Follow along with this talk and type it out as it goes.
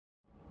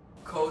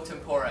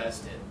tempora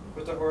estit.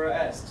 Quota hora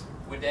est.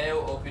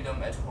 Video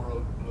opidum et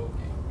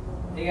horologi.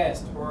 Ig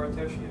est hora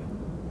tertia.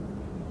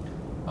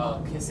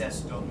 Quis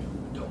est dom.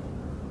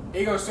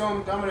 Ego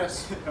sum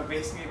dominus.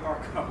 Basically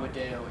Marco.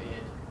 Video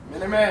id.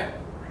 Minime.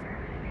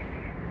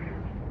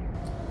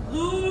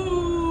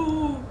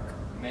 Luke!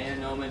 Mea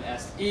nomen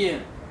est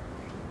Ian.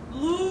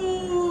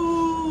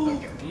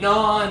 Luke!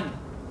 Non!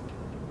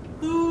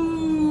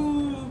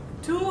 Luke!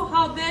 Tu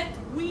habet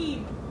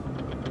win.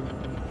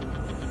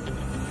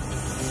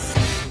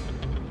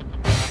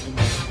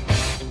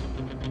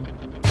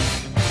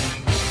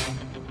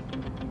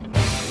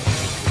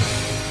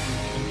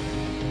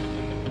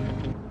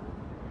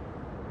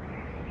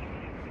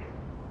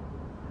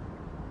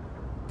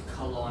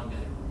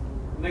 Colonde.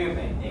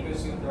 Ligame. Ego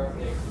sum Darth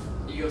Vader.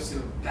 Ego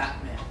sum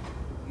Batman.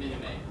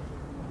 Minime.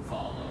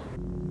 Follow.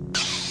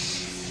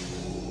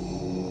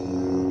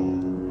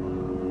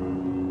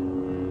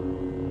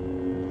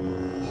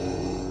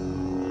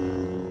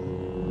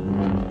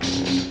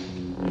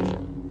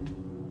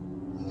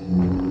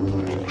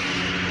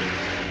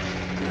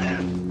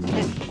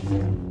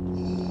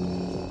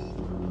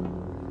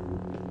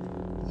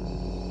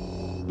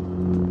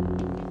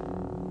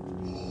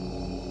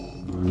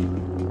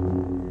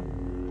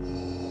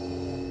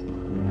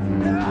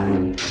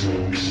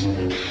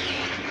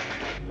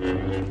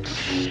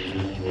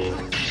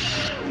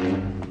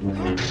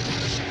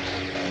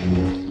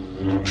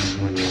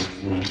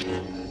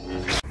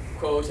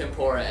 Quo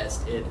tempora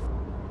est id.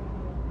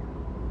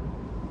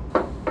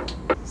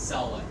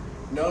 Sale.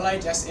 Noli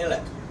des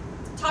illic.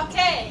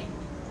 Take.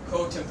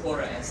 Quo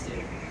tempora est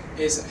id.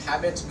 His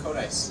habit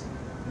codes.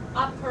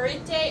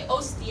 Aperite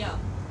ostia.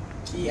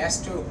 Qui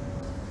est tu?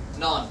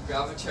 Non,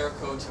 graviter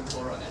quo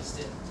tempora est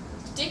id.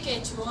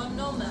 Dice tuum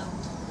nomen.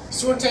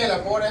 Sunte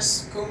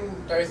laboris cum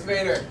Darth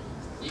Vader.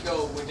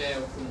 Ego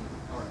video cum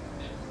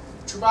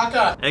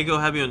Chewbacca. Ego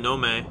habeo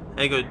nome,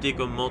 ego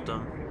dico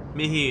multum.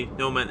 Mihi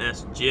nomen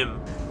est Jim.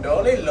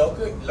 Noli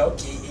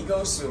loci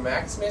ego sum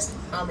maximus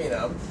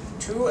hominum.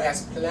 Tu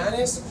est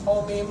planus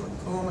homim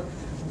cum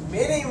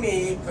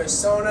minimi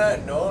persona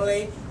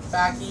noli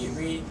faci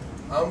re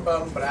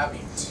umbum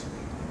bravit.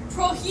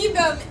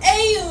 Prohibum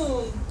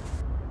eum.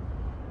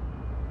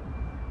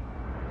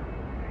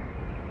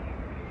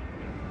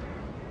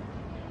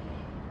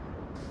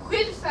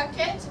 Quid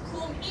facet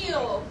cum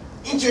io?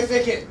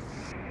 Interficit.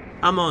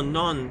 Amo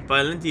non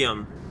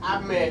violentium.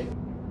 Abme.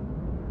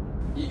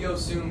 Ego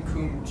sum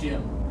cum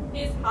Jim.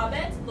 Is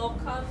habet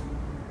locum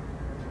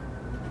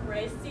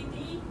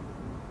residi?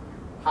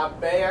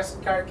 Habeas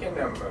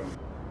carcinum.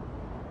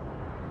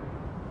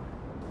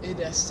 Id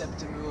est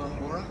septimua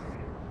hora.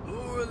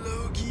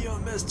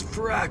 Horologium est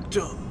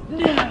fractum.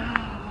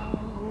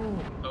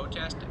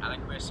 Potest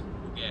aliquis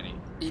Ugeri.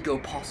 Ego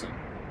possum.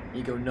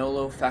 Ego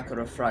nolo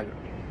facere fragor.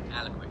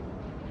 Aliqui.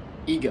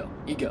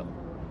 Ego.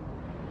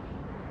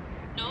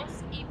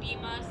 Nos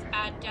ibimus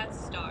ad Death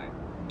Star.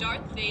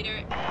 Darth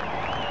Vader.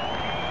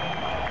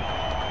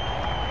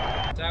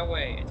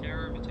 Dawe,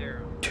 etero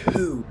vitero.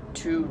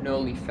 Tu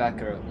noli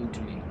facere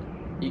utili.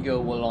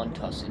 Ego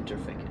voluntas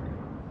interficit.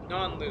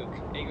 Non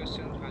Luke. Ego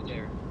sum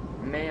pater.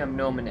 Meam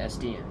nomen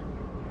est Ian.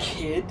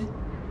 Kid?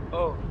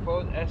 Oh,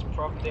 quod est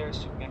propter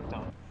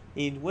submectum.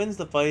 He wins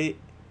the fight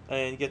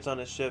and gets on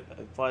his ship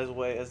and flies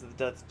away as the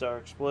Death Star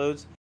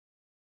explodes.